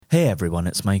Hey everyone,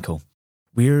 it's Michael.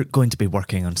 We're going to be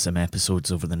working on some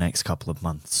episodes over the next couple of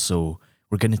months, so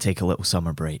we're going to take a little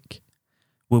summer break.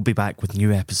 We'll be back with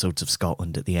new episodes of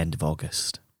Scotland at the end of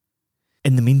August.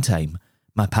 In the meantime,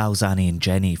 my pals Annie and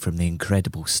Jenny from the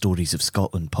Incredible Stories of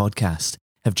Scotland podcast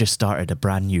have just started a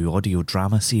brand new audio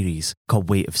drama series called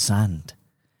Weight of Sand,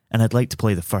 and I'd like to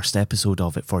play the first episode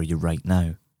of it for you right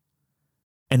now.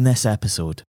 In this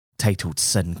episode, titled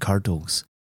Sin Curdles,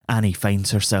 Annie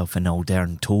finds herself in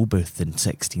Aldern toll booth in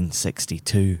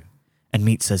 1662 and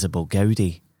meets Isabel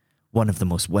Gowdy, one of the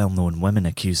most well-known women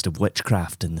accused of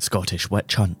witchcraft in the Scottish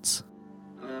witch hunts.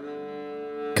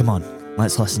 Come on,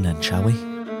 let's listen in, shall we?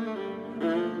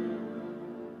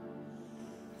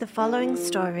 The following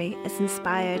story is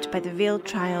inspired by the real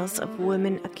trials of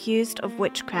women accused of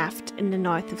witchcraft in the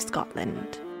north of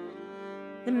Scotland.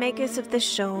 The makers of this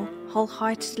show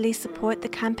wholeheartedly support the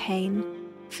campaign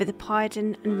for the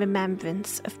pardon and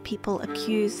remembrance of people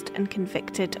accused and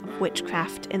convicted of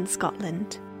witchcraft in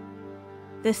Scotland.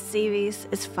 This series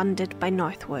is funded by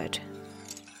Northwood.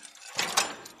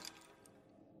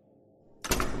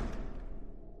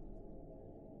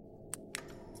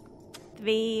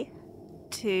 Three,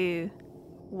 two,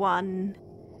 one,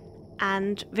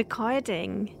 and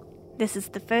recording. This is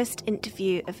the first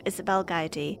interview of Isabel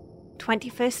Gowdy,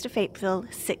 21st of April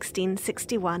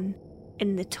 1661,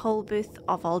 in the toll booth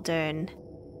of Aldern.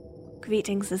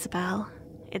 Greetings, Isabel.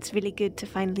 It's really good to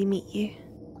finally meet you.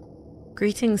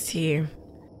 Greetings to you.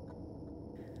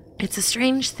 It's a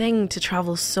strange thing to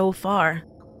travel so far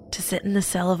to sit in the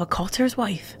cell of a cotter's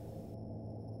wife.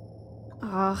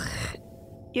 Oh,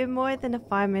 you're more than a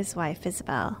farmer's wife,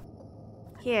 Isabel.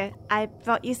 Here, I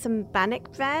brought you some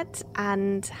bannock bread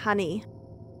and honey.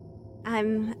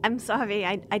 I'm sorry,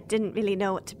 I didn't really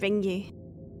know what to bring you.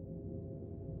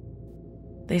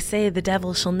 They say the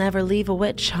devil shall never leave a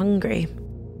witch hungry.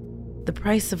 The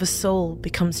price of a soul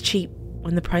becomes cheap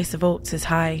when the price of oats is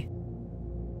high.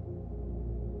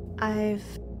 I've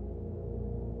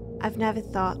never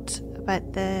thought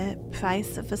about the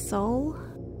price of a soul.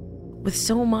 With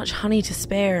so much honey to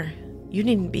spare, you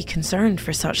needn't be concerned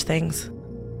for such things.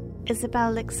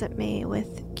 Isabel looks at me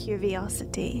with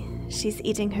curiosity. She's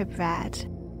eating her bread.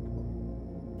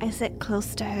 I sit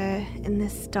close to her in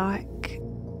this dark,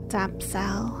 damp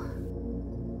cell.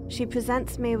 She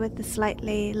presents me with a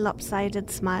slightly lopsided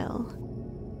smile.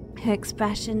 Her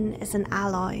expression is an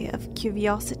alloy of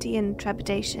curiosity and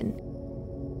trepidation.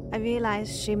 I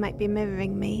realise she might be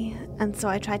mirroring me, and so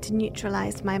I try to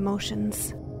neutralise my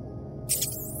emotions.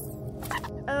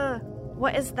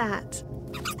 What is that?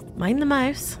 Mind the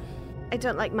mouse. I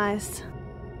don't like mice.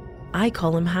 I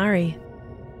call him Harry.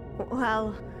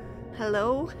 Well,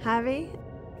 hello, Harry.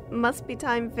 Must be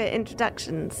time for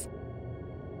introductions.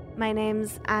 My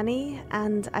name's Annie,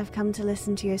 and I've come to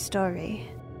listen to your story.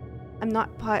 I'm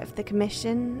not part of the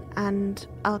commission, and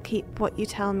I'll keep what you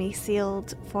tell me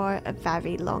sealed for a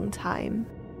very long time.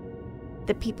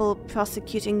 The people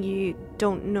prosecuting you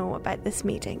don't know about this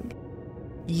meeting.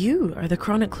 You are the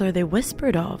chronicler they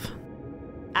whispered of.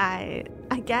 I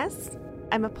guess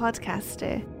I'm a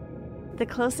podcaster. The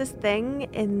closest thing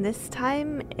in this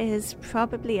time is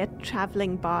probably a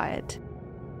travelling bard.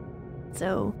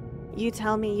 So, you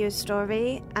tell me your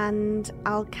story and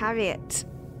I'll carry it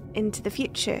into the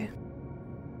future.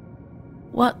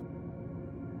 What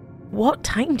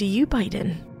time do you bide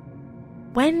in?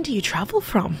 When do you travel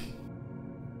from?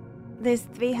 There's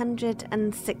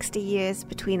 360 years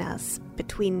between us,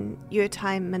 between your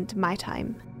time and my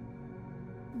time.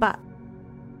 But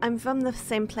I'm from the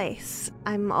same place.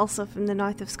 I'm also from the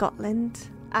north of Scotland.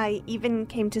 I even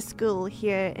came to school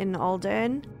here in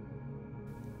Aldern.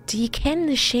 Do you ken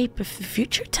the shape of the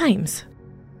future times?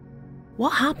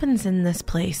 What happens in this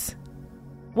place?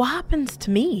 What happens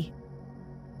to me?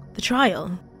 The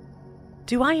trial?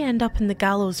 Do I end up in the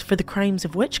gallows for the crimes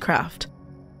of witchcraft?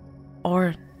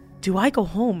 Or do I go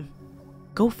home?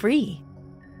 Go free?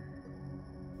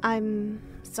 I'm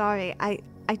sorry, I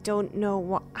don't know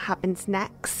what happens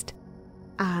next.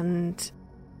 And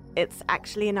it's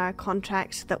actually in our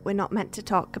contract that we're not meant to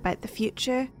talk about the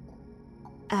future.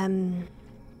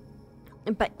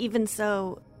 But even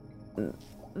so,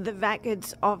 the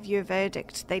records of your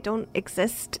verdict, they don't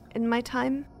exist in my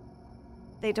time.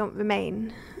 They don't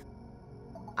remain.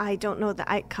 I don't know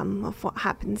the outcome of what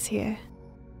happens here.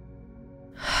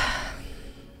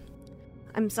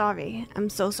 I'm sorry. I'm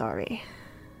so sorry.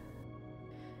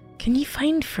 Can you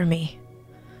find for me?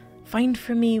 Find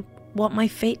for me what my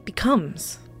fate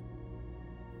becomes?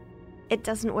 It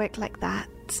doesn't work like that.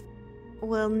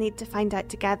 We'll need to find out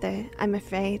together, I'm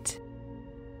afraid.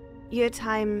 Your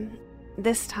time,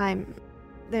 this time,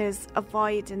 There's a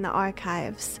void in the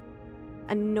archives,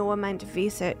 and no amount of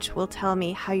research will tell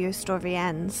me how your story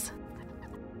ends.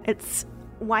 It's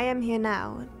why I'm here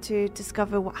now, to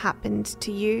discover what happened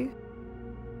to you.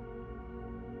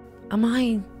 Am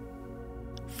I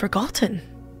forgotten?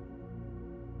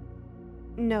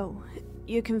 No,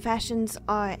 your confessions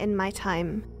are in my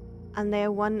time, and they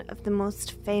are one of the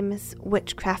most famous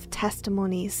witchcraft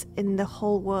testimonies in the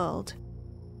whole world.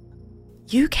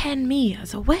 You ken me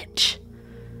as a witch?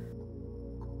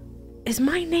 Is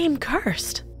my name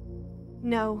cursed?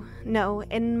 No,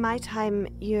 in my time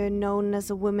you're known as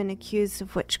a woman accused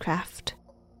of witchcraft.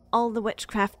 All the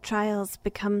witchcraft trials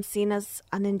become seen as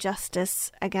an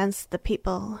injustice against the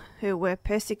people who were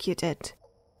persecuted.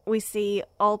 We see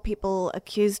all people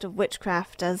accused of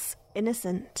witchcraft as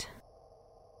innocent.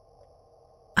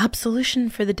 Absolution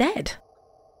for the dead?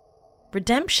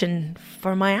 Redemption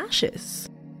for my ashes?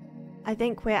 I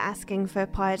think we're asking for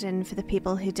pardon for the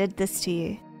people who did this to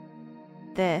you.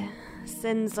 The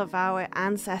sins of our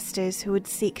ancestors who would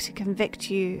seek to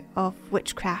convict you of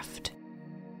witchcraft.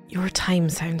 Your time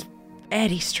sounds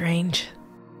very strange.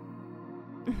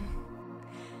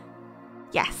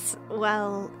 Yes,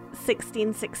 well,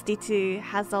 1662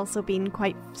 has also been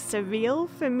quite surreal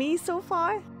for me so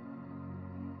far.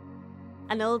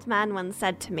 An old man once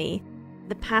said to me,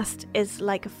 "The past is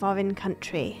like a foreign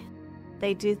country.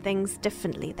 They do things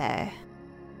differently there."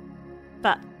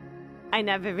 But I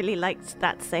never really liked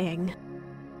that saying.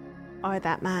 Or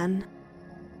that man.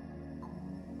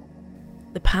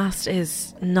 The past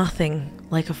is nothing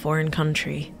like a foreign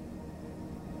country.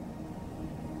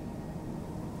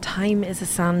 Time is a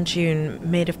sand dune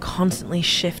made of constantly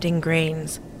shifting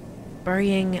grains,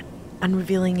 burying and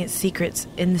revealing its secrets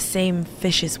in the same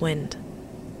vicious wind.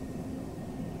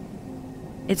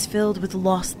 It's filled with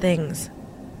lost things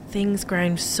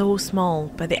ground so small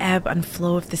by the ebb and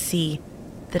flow of the sea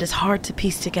that it's hard to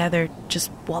piece together just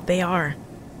what they are.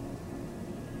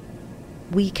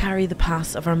 We carry the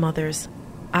past of our mothers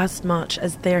as much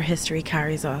as their history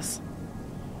carries us,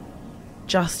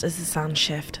 just as the sands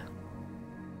shift.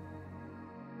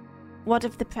 What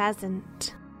of the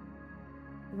present?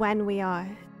 When we are,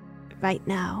 right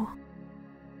now.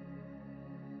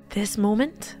 This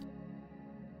moment?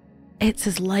 It's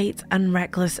as light and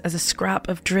reckless as a scrap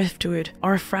of driftwood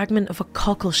or a fragment of a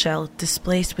cockleshell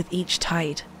displaced with each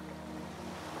tide.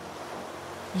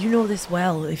 You know this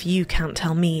well if you can't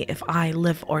tell me if I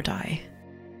live or die.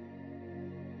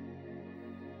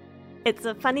 It's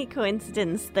a funny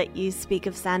coincidence that you speak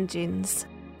of sand dunes.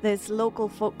 There's local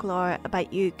folklore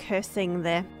about you cursing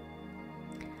this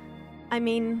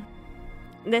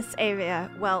area,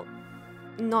 well,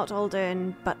 not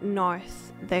Aldern, but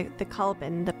north, the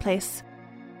Culbin, the place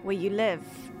where you live.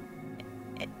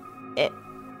 It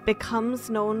becomes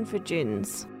known for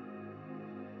dunes.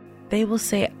 They will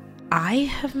say I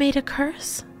have made a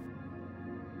curse?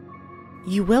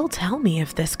 You will tell me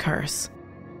of this curse.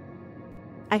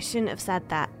 I shouldn't have said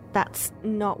that. That's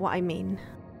not what I mean.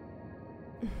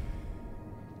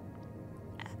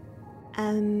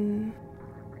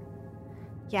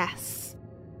 Yes.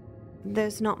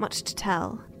 There's not much to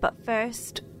tell, but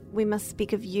first, we must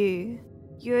speak of you.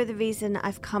 You're the reason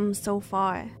I've come so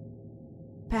far.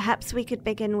 Perhaps we could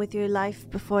begin with your life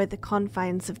before the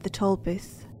confines of the toll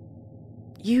booth.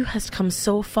 You hast come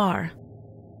so far,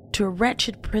 to a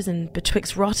wretched prison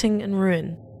betwixt rotting and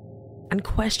ruin, and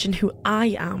question who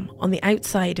I am on the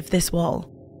outside of this wall.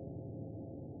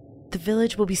 The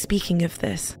village will be speaking of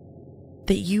this,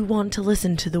 that you want to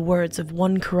listen to the words of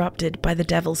one corrupted by the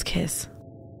devil's kiss.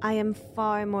 I am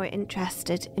far more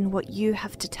interested in what you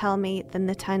have to tell me than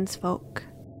the townsfolk.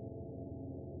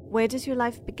 Where does your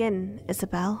life begin,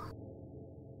 Isabel?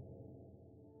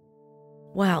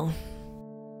 Well,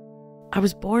 I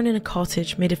was born in a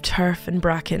cottage made of turf and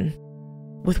bracken,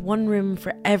 with one room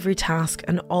for every task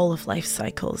and all of life's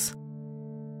cycles.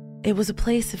 It was a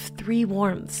place of 3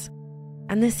 warmths,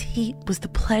 and this heat was the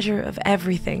pleasure of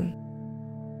everything.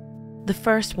 The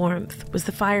first warmth was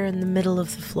the fire in the middle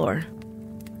of the floor.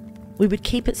 We would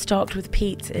keep it stocked with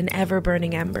peat in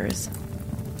ever-burning embers.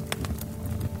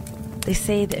 They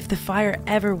say that if the fire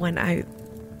ever went out,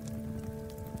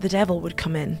 the devil would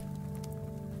come in.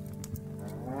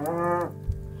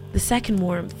 The second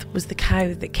warmth was the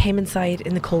cow that came inside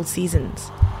in the cold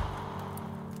seasons.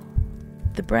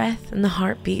 The breath and the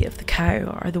heartbeat of the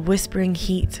cow are the whispering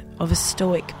heat of a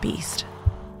stoic beast.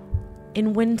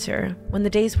 In winter, when the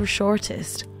days were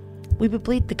shortest, we would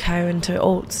bleed the cow into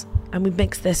oats, and we'd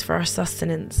mix this for our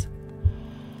sustenance.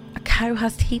 A cow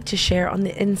has heat to share on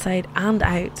the inside and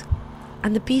out,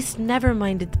 and the beast never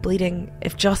minded the bleeding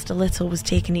if just a little was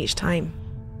taken each time.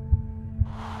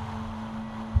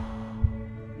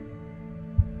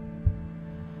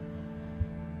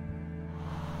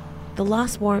 The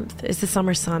last warmth is the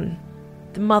summer sun,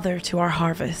 the mother to our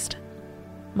harvest.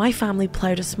 My family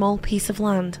ploughed a small piece of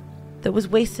land that was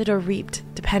wasted or reaped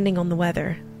depending on the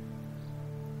weather.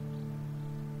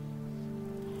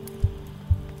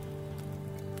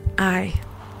 Aye,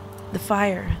 the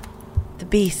fire, the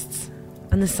beasts,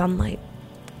 and the sunlight.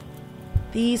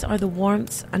 These are the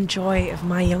warmth and joy of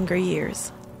my younger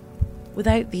years.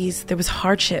 Without these, there was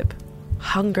hardship,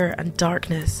 hunger, and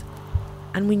darkness,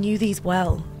 and we knew these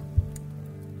well.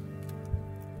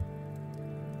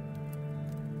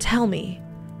 Tell me,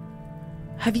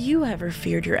 have you ever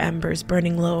feared your embers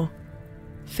burning low,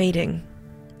 fading,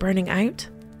 burning out?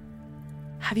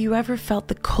 Have you ever felt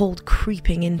the cold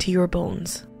creeping into your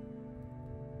bones?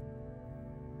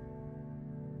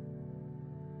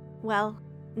 Well,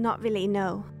 not really,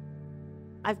 no.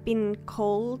 I've been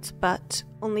cold, but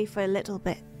only for a little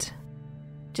bit.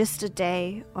 Just a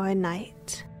day or a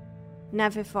night.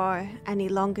 Never for any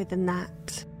longer than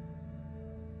that.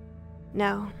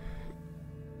 No.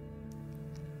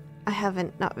 I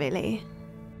haven't, not really.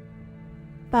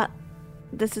 But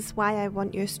this is why I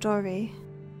want your story.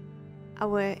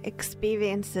 Our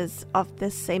experiences of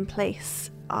this same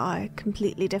place are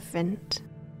completely different.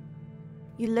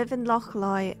 You live in Loch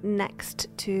Loy next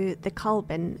to the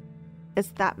Culbin,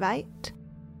 is that right?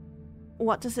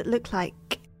 What does it look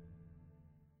like?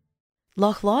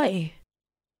 Loch Loy.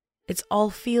 It's all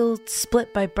fields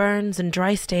split by burns and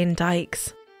dry-stained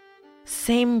dikes.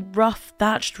 Same rough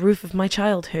thatched roof of my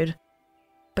childhood,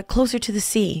 but closer to the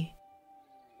sea.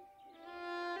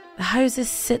 The houses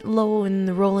sit low in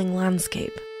the rolling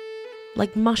landscape,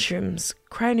 like mushrooms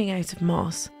crowning out of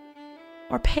moss,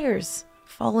 or pears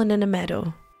fallen in a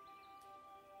meadow.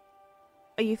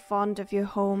 Are you fond of your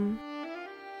home?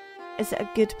 Is it a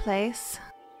good place?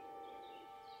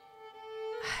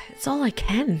 It's all I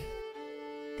can.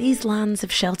 These lands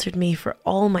have sheltered me for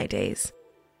all my days,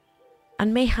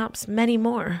 and mayhaps many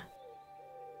more.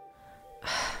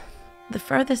 The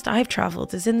furthest I've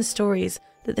travelled is in the stories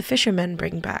that the fishermen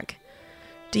bring back.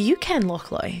 Do you ken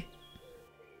Loch Loy?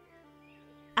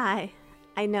 Aye,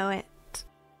 I know it.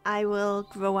 I will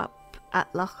grow up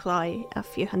at Loch Loy a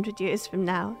few hundred years from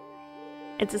now.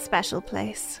 It's a special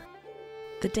place.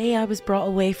 The day I was brought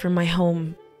away from my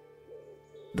home,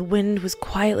 the wind was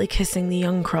quietly kissing the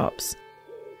young crops.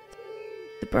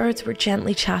 The birds were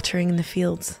gently chattering in the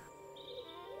fields.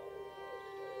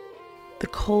 The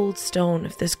cold stone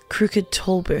of this crooked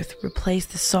toll booth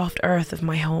replaced the soft earth of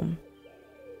my home.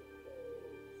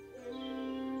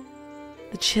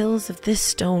 The chills of this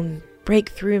stone break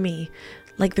through me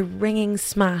like the ringing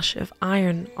smash of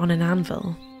iron on an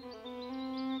anvil.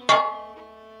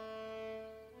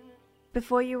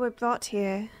 Before you were brought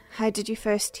here, how did you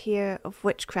first hear of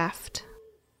witchcraft?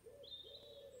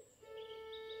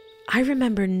 I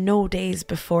remember no days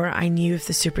before I knew of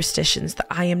the superstitions that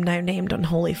I am now named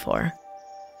unholy for.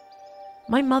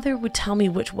 My mother would tell me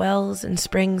which wells and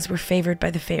springs were favoured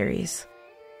by the fairies.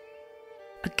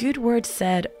 A good word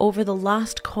said over the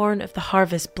last corn of the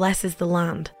harvest blesses the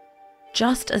land,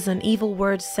 just as an evil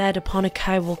word said upon a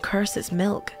cow will curse its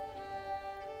milk.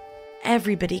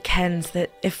 Everybody kens that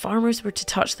if farmers were to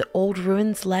touch the old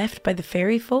ruins left by the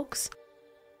fairy folks,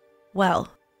 well,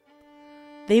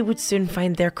 they would soon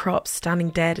find their crops standing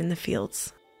dead in the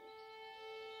fields.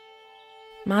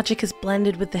 Magic is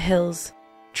blended with the hills,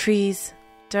 trees,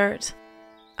 dirt,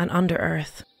 and under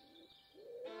earth.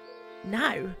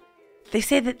 Now, they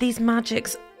say that these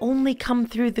magics only come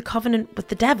through the covenant with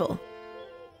the devil.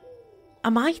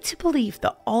 Am I to believe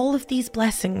that all of these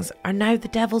blessings are now the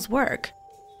devil's work?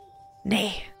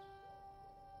 Nay.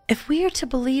 If we are to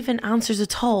believe in answers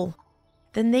at all,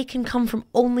 then they can come from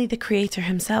only the Creator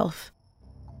himself.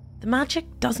 The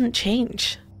magic doesn't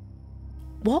change.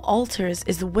 What alters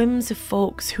is the whims of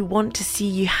folks who want to see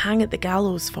you hang at the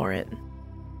gallows for it.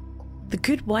 The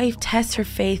good wife tests her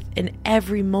faith in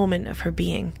every moment of her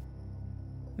being.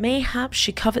 Mayhaps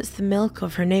she covets the milk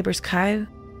of her neighbour's cow,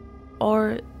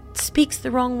 or speaks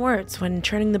the wrong words when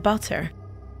churning the butter.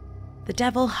 The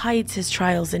devil hides his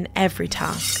trials in every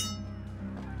task.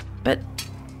 But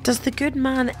does the good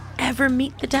man ever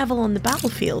meet the devil on the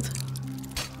battlefield?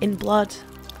 In blood,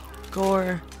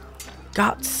 gore,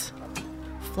 guts,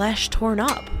 flesh torn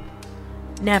up?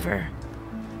 Never.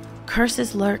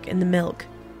 Curses lurk in the milk,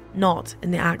 not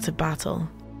in the act of battle.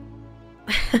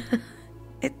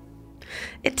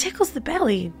 It tickles the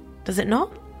belly, does it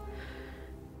not?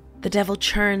 The devil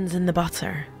churns in the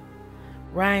butter,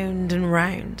 round and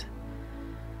round.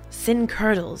 Sin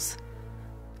curdles.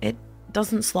 It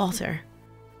doesn't slaughter.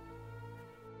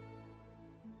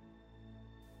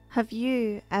 Have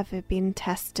you ever been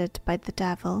tested by the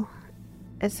devil,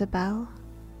 Isabel?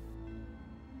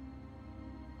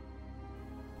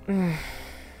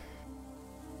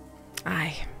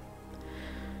 Aye.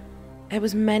 It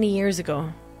was many years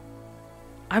ago.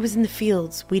 I was in the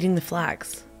fields weeding the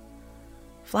flax.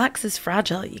 Flax is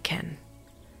fragile, you ken.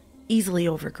 Easily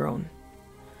overgrown.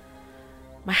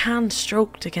 My hand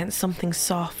stroked against something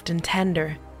soft and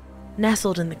tender,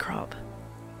 nestled in the crop.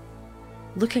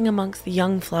 Looking amongst the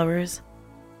young flowers,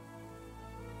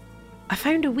 I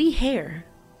found a wee hare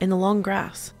in the long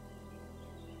grass.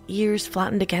 Ears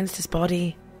flattened against his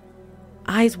body,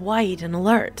 eyes wide and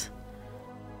alert.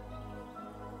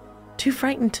 Too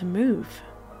frightened to move.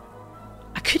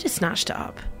 I could have snatched it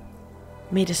up,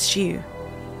 made a stew.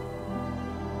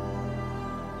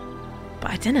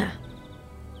 But I didn't.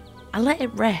 I let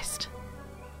it rest,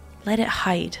 let it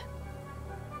hide.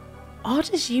 Odd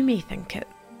as you may think it,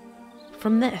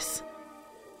 from this,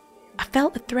 I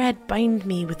felt a thread bind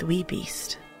me with the wee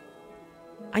beast.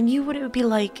 I knew what it would be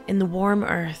like in the warm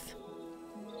earth,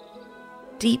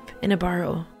 deep in a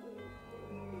burrow,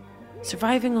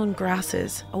 surviving on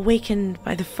grasses awakened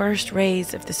by the first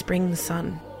rays of the spring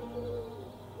sun.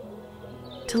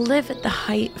 To live at the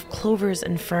height of clovers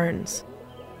and ferns,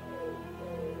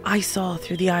 I saw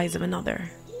through the eyes of another.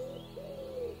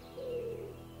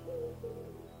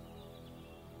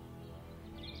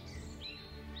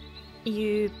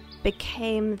 You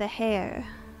became the hare.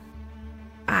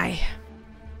 Aye.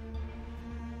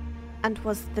 And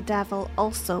was the devil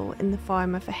also in the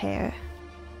form of a hare?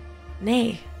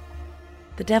 Nay,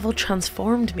 the devil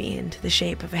transformed me into the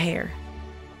shape of a hare.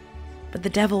 But the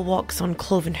devil walks on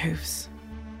cloven hoofs.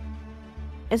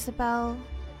 Isabel,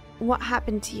 what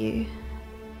happened to you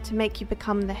to make you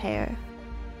become the hare?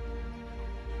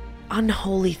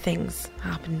 Unholy things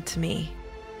happened to me.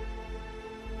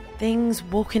 Things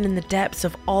woken in the depths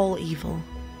of all evil.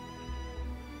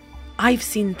 I've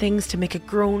seen things to make a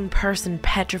grown person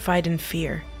petrified in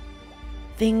fear.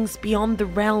 Things beyond the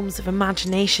realms of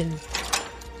imagination.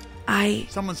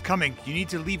 Someone's coming. You need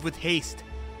to leave with haste.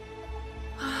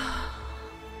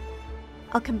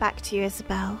 I'll come back to you,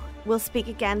 Isabel. We'll speak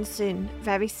again soon.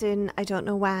 Very soon. I don't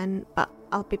know when, but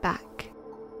I'll be back.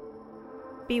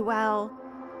 Be well.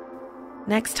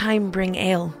 Next time, bring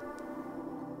ale.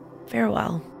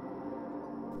 Farewell.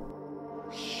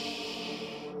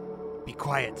 Be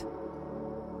quiet.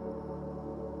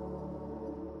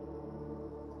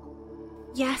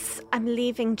 Yes, I'm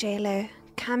leaving, jailer.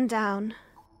 Calm down.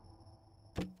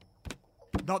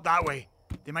 Not that way.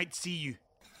 They might see you.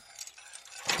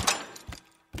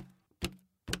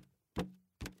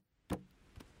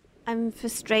 I'm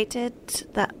frustrated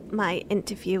that my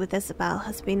interview with Isabel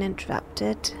has been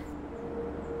interrupted.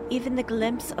 Even the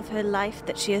glimpse of her life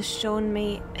that she has shown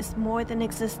me is more than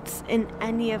exists in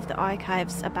any of the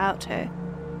archives about her.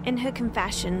 In her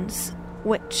confessions,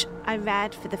 which I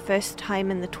read for the first time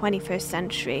in the 21st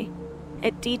century,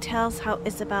 it details how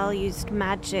Isabel used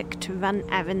magic to run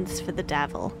errands for the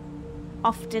devil,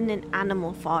 often in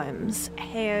animal forms: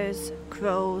 hares,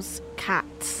 crows,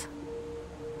 cats.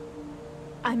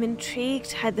 I'm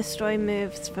intrigued how the story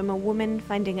moves from a woman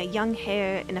finding a young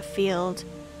hare in a field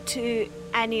to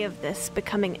any of this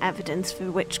becoming evidence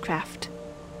for witchcraft.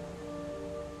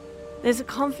 There's a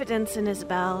confidence in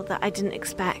Isabel that I didn't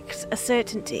expect, a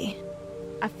certainty.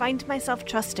 I find myself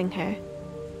trusting her.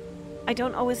 I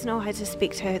don't always know how to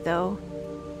speak to her, though.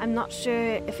 I'm not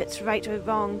sure if it's right or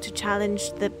wrong to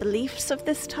challenge the beliefs of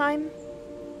this time.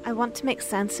 I want to make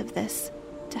sense of this,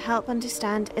 to help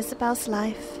understand Isabel's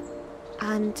life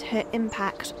and her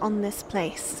impact on this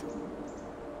place.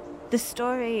 The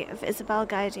story of Isabel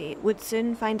Gowdy would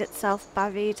soon find itself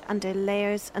buried under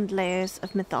layers and layers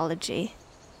of mythology,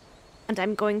 and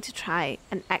I'm going to try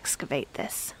and excavate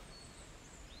this.